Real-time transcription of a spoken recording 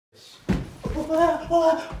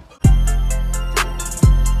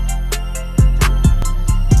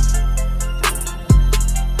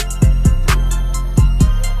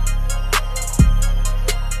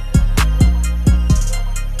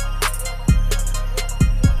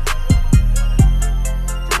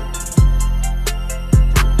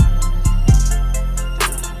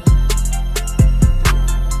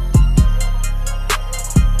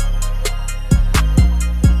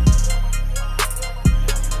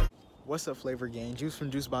What's up, Flavor Gang? Juice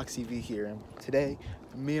from Juicebox TV here, and today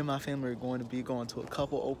me and my family are going to be going to a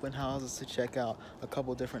couple open houses to check out a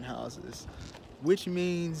couple different houses, which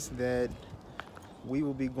means that we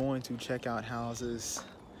will be going to check out houses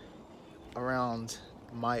around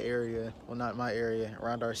my area, well, not my area,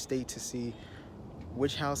 around our state, to see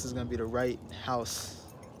which house is going to be the right house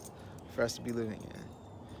for us to be living in.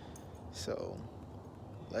 So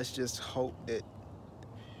let's just hope that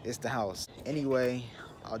it's the house. Anyway,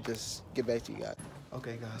 I'll just get back to you guys.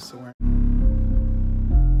 Okay, guys, so we're...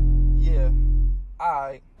 Yeah,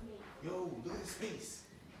 alright. Yo, look at the space.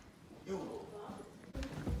 Yo.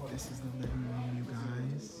 This is the living room, you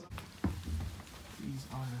guys. These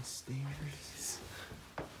are the stairs.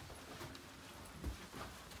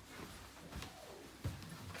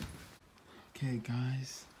 Okay,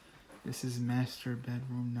 guys. This is master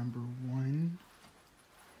bedroom number 1.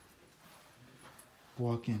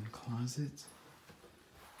 Walk-in closet.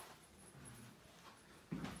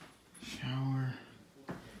 Shower.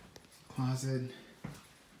 Closet.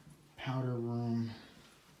 Powder room.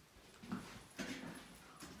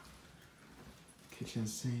 Kitchen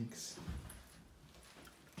sinks.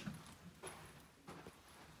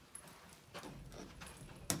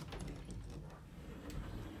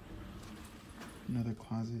 Another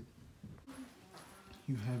closet.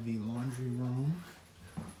 You have the laundry room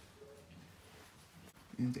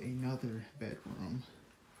and another bedroom.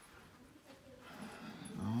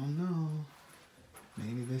 Oh no,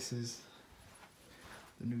 maybe this is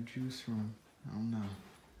the new juice room. I don't know,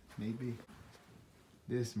 maybe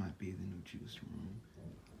this might be the new juice room.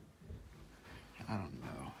 I don't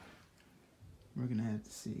know. We're gonna have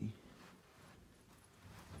to see.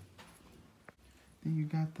 Then you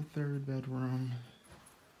got the third bedroom.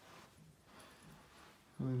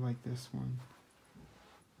 Really like this one.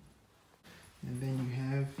 And then you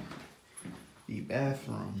have the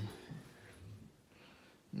bathroom.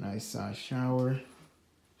 Nice size shower.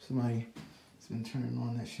 Somebody's been turning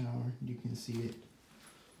on that shower. You can see it.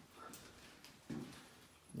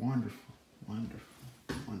 Wonderful, wonderful,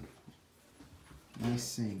 wonderful. Nice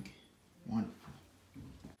sink. Wonderful.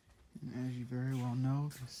 And as you very well know,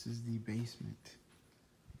 this is the basement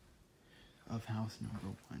of house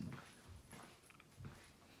number 1.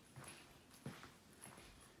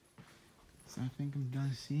 So I think I'm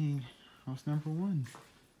done seeing house number 1.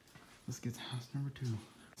 Let's get to house number 2.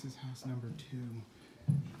 This is house number 2.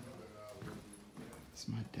 It's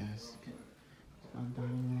my desk. My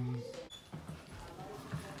dining room.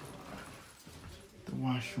 The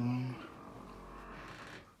washroom.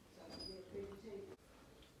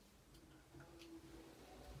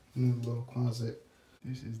 And the little closet.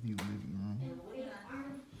 This is the living room.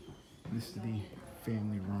 This is the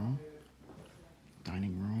family room.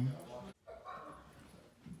 Dining room.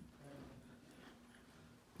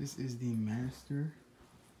 This is the master.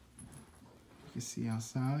 You can see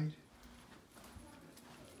outside.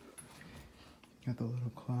 Got the little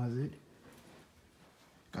closet.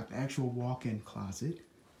 Got the actual walk-in closet.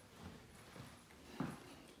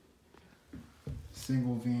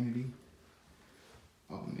 Single vanity.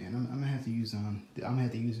 Oh man, I'm gonna have to use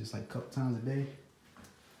this like a couple times a day.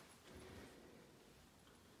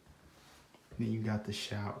 Then you got the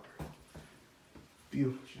shower.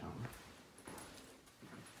 Beautiful shower.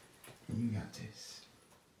 And you got this.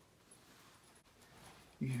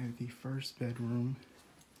 You have the first bedroom.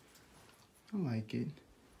 I like it.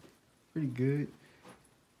 Pretty good.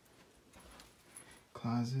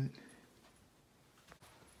 Closet.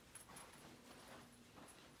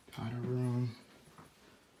 Powder room.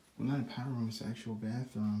 Well, not a powder room, it's an actual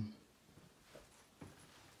bathroom.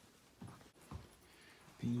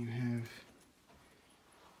 Then you have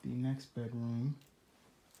the next bedroom.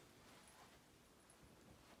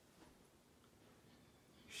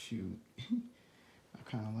 Shoot. I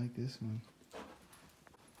kind of like this one.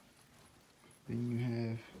 Then you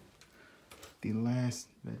have the last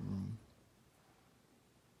bedroom.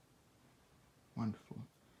 Wonderful.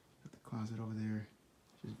 Got the closet over there.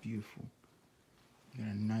 Just beautiful. You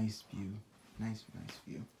got a nice view. Nice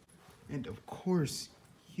view. And of course,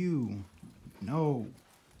 you know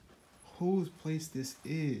whose place this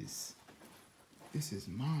is. This is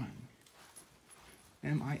mine.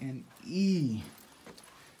 M-I-N-E. See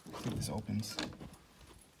if this opens.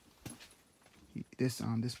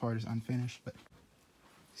 This part is unfinished, but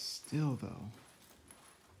still though.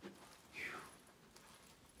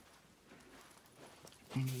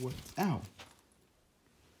 I don't know what. Ow.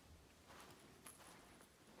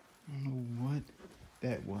 I don't know what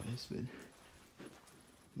that was, but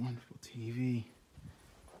wonderful TV,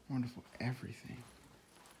 wonderful everything.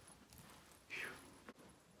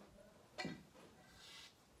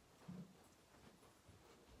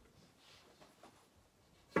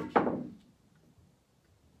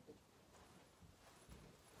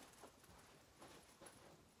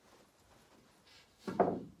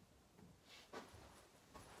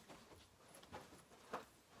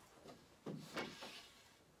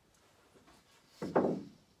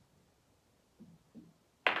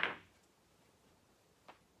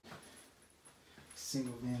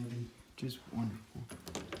 Single vanity, just wonderful.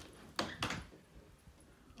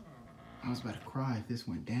 I was about to cry if this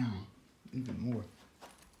went down, even more.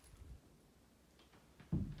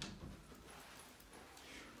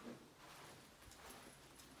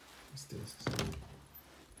 What's this?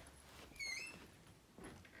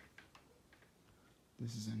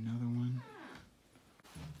 This is another one.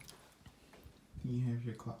 Then you have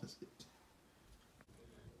your closet.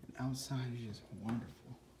 And outside is just wonderful.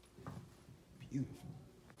 Beautiful.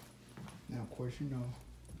 Now, of course, you know,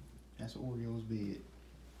 that's Oreo's bed.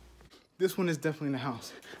 This one is definitely in the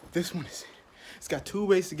house. This one is, it's got 2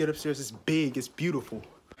 ways to get upstairs. It's big, it's beautiful.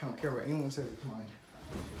 I don't care what anyone says, it's mine.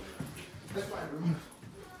 That's my room.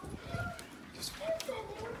 Just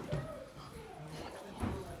wonderful.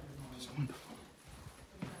 Just wonderful.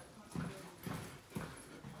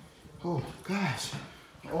 Oh, gosh.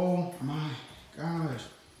 Oh, my gosh.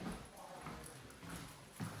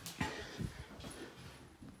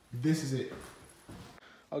 This is it.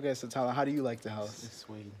 Okay, so Tyler, how do you like the house? It's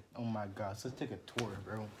sweet. Oh my gosh, let's take a tour,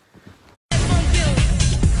 bro.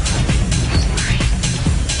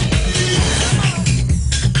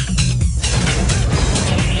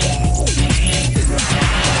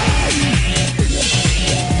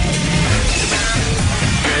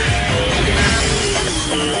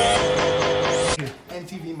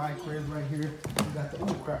 NTV my crib right here. We got the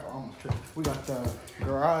crap, I almost tripped. We got the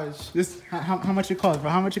Garage. this. How much it cost, bro?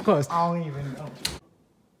 How much it cost? I don't even know.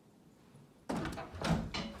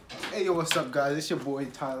 Hey yo, what's up, guys? It's your boy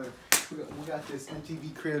Tyler. We got this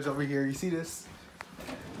MTV cribs over here. You see this?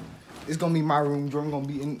 It's gonna be my room. Jordan gonna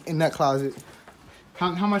be in that closet.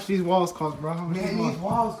 How much these walls cost, bro? Man, these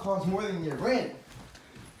walls cost more than your rent.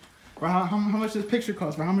 Bro, how much does picture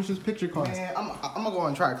cost, bro? How much does picture cost? Man, I'm gonna go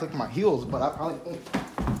and try to click my heels, but I probably.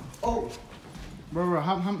 Oh. Bro,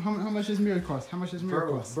 how much does mirror cost? How much does mirror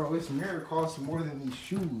cost? Bro, this mirror costs more than these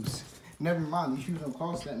shoes. Never mind, these shoes don't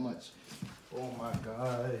cost that much. Oh my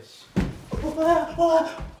gosh.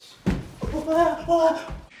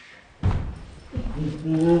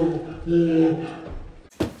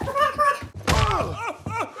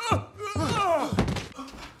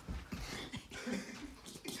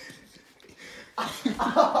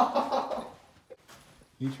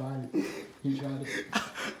 He tried it. He tried it.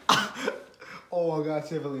 Oh my gosh,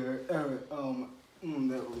 that really hurt. That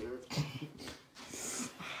really hurt.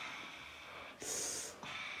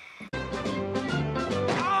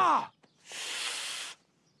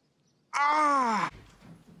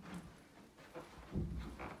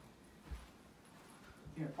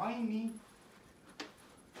 Here, find me.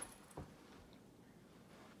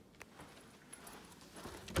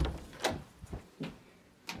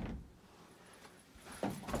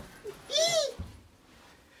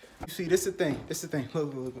 You see, this is the thing. This is the thing.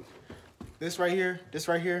 Look. This right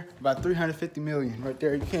here, about 350 million right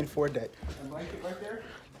there. You can't afford that. A blanket right there?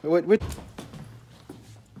 What?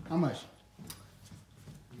 How much?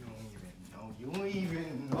 You don't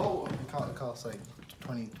even know. It costs like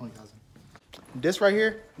 20,000. This right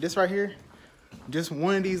here, just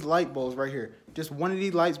one of these light bulbs right here. Just one of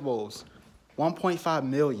these light bulbs, 1.5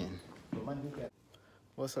 million.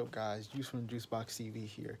 What's up, guys? Juice from Juicebox TV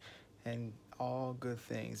here. And all good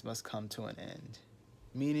things must come to an end.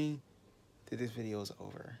 Meaning that this video is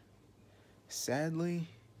over. Sadly,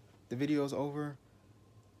 the video is over,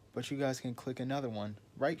 but you guys can click another one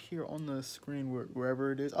right here on the screen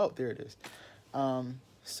wherever it is. Oh, there it is.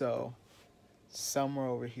 So somewhere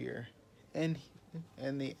over here in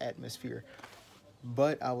the atmosphere.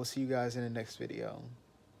 But I will see you guys in the next video.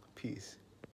 Peace.